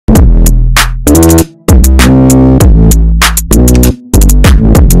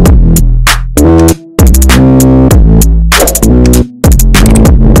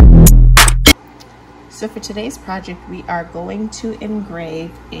for today's project, we are going to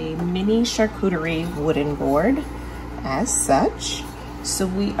engrave a mini charcuterie wooden board as such. So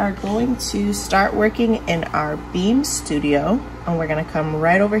we are going to start working in our Beam studio, and we're gonna come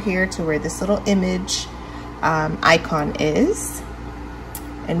right over here to where this little image icon is.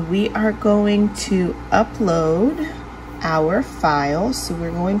 And we are going to upload our file. So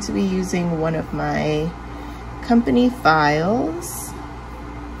we're going to be using one of my company files.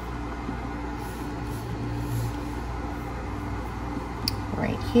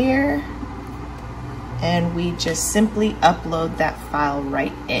 Right here. And we just simply upload that file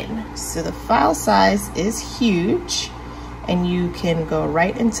right in. So the file size is huge, and you can go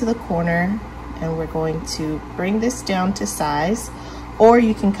right into the corner, and we're going to bring this down to size, or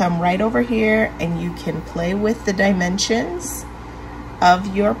you can come right over here and you can play with the dimensions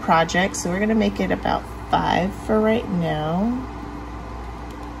of your project. So we're gonna make it about 5 for right now,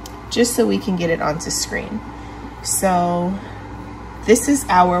 just so we can get it onto screen. So this is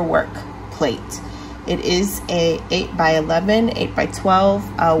our work plate. It is a 8x11,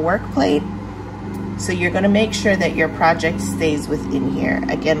 8x12 work plate. So you're gonna make sure that your project stays within here.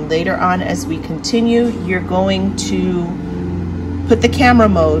 Again, later on as we continue, you're going to put the camera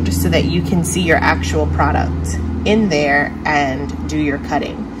mode so that you can see your actual product in there and do your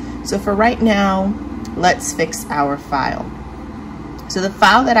cutting. So for right now, let's fix our file. So the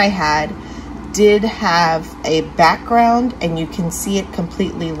file that I had did have a background, and you can see it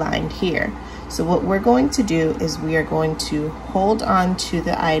completely lined here. So what we're going to do is we are going to hold on to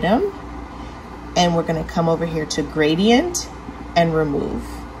the item, and we're going to come over here to gradient and remove.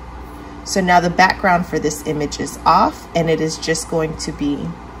 So now the background for this image is off, and it is just going to be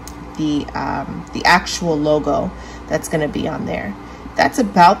the actual logo that's going to be on there. That's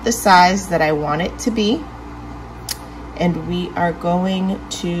about the size that I want it to be. And we are going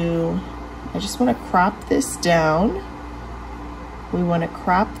to, I just want to crop this down. We want to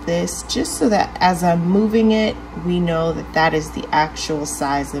crop this just so that as I'm moving it, we know that that is the actual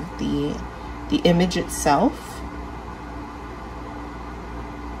size of the image itself.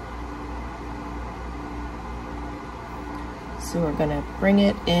 So we're gonna bring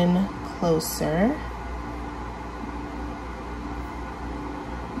it in closer.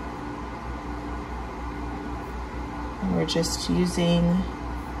 And we're just using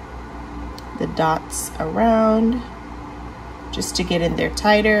the dots around just to get in there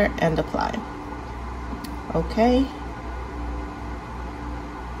tighter and apply. Okay.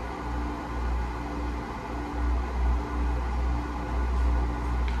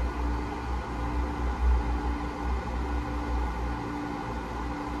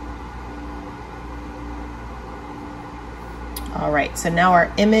 All right, so now our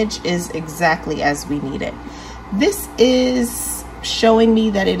image is exactly as we need it. This is showing me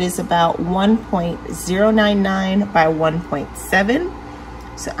that it is about 1.099 by 1.7.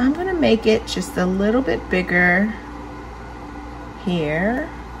 So I'm gonna make it just a little bit bigger here.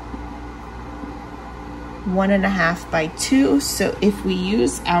 1.5 by 2. So if we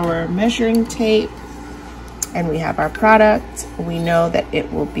use our measuring tape and we have our product, we know that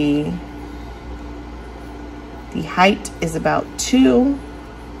it will be, the height is about 2.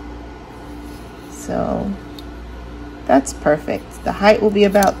 So that's perfect. The height will be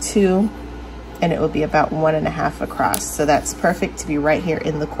about 2, and it will be about 1.5 across. So that's perfect to be right here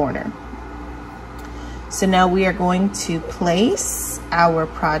in the corner. So now we are going to place our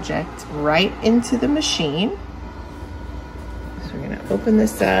project right into the machine. So we're gonna open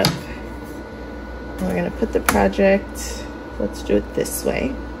this up, and we're gonna put the project, let's do it this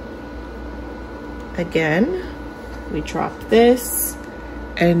way. Again, we drop this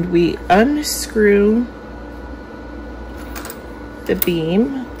and we unscrew the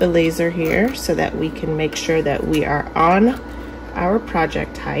beam, the laser here, so that we can make sure that we are on our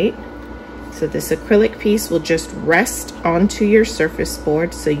project height. So this acrylic piece will just rest onto your surface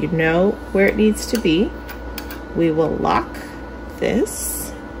board so you know where it needs to be. We will lock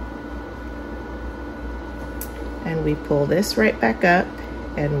this, and we pull this right back up,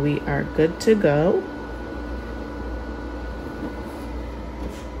 and we are good to go.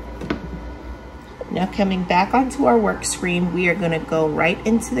 Now coming back onto our work screen, we are going to go right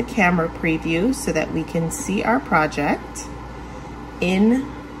into the camera preview so that we can see our project in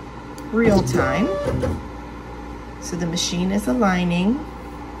real time. So the machine is aligning,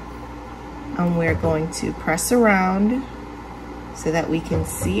 and we're going to press around so that we can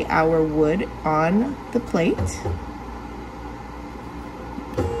see our wood on the plate.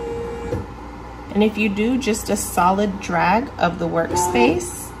 And if you do just a solid drag of the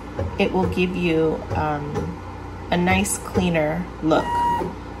workspace, it will give you a nice cleaner look.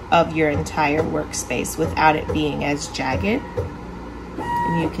 of your entire workspace without it being as jagged.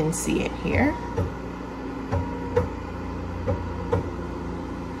 And you can see it here.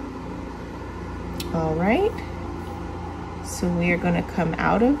 All right, so we are going to come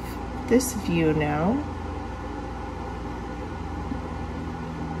out of this view now.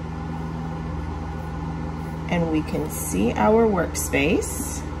 And we can see our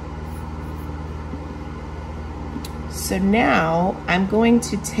workspace. So now I'm going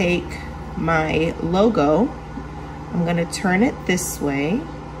to take my logo, I'm going to turn it this way.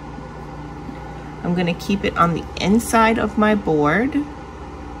 I'm going to keep it on the inside of my board.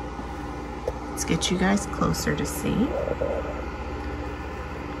 Let's get you guys closer to see.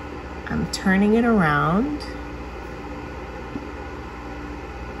 I'm turning it around.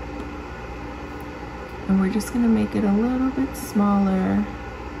 And we're just going to make it a little bit smaller.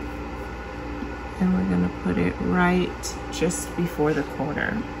 And we're going to put it right just before the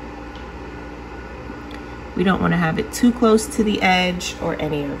corner. We don't want to have it too close to the edge or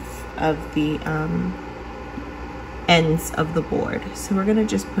any of the ends of the board. So we're going to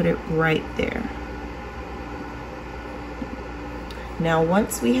just put it right there. Now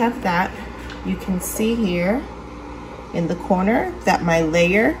once we have that, you can see here in the corner that my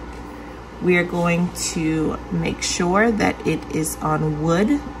layer, we are going to make sure that it is on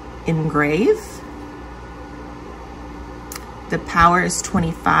wood engrave. The power is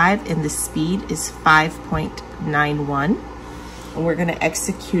 25 and the speed is 5.91. And we're going to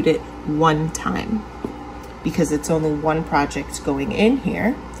execute it one time because it's only one project going in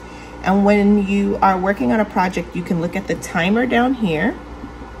here. And when you are working on a project, you can look at the timer down here,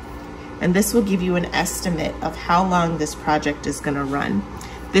 and this will give you an estimate of how long this project is going to run.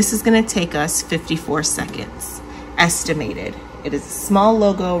 This is going to take us 54 seconds, estimated. It is a small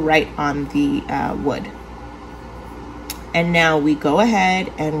logo right on the wood. And now we go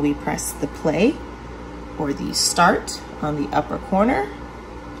ahead and we press the play or the start on the upper corner.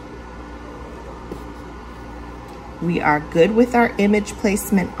 We are good with our image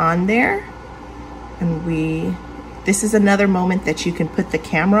placement on there. And this is another moment that you can put the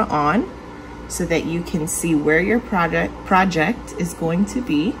camera on so that you can see where your project is going to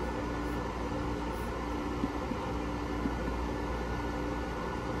be.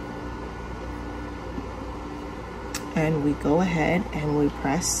 And we go ahead and we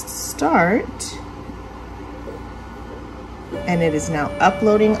press start. And it is now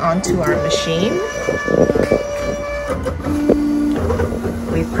uploading onto our machine.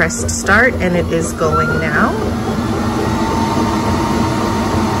 We've pressed start and it is going now.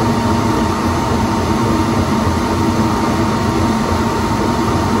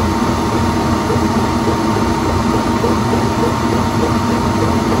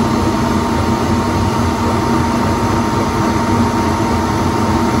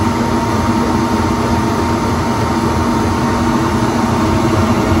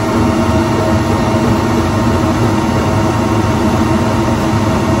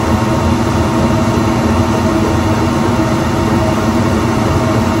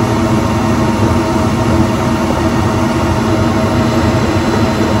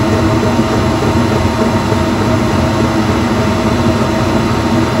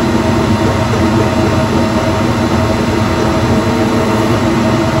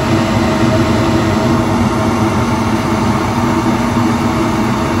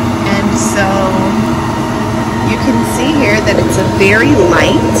 Very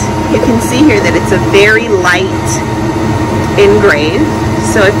light. You can see here that it's a very light engrave.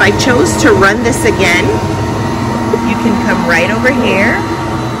 So if I chose to run this again, you can come right over here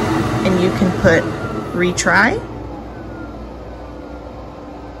and you can put retry.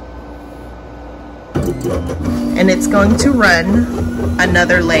 And it's going to run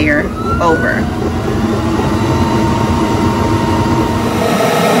another layer over.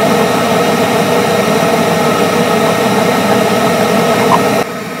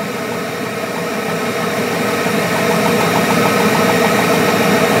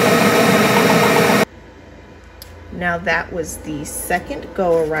 Now that was the second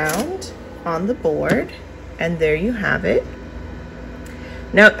go around on the board, and there you have it.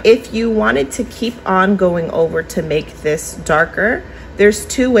 Now if you wanted to keep on going over to make this darker, there's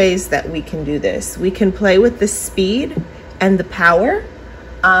two ways that we can do this. We can play with the speed and the power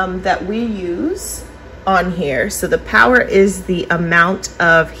that we use on here. So the power is the amount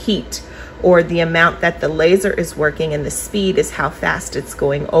of heat or the amount that the laser is working, and the speed is how fast it's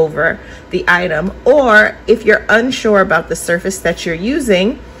going over the item. Or if you're unsure about the surface that you're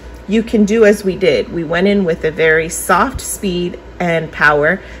using, you can do as we did. We went in with a very soft speed and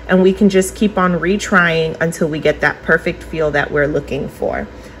power, and we can just keep on retrying until we get that perfect feel that we're looking for.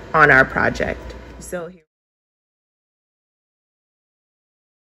 on our project. So here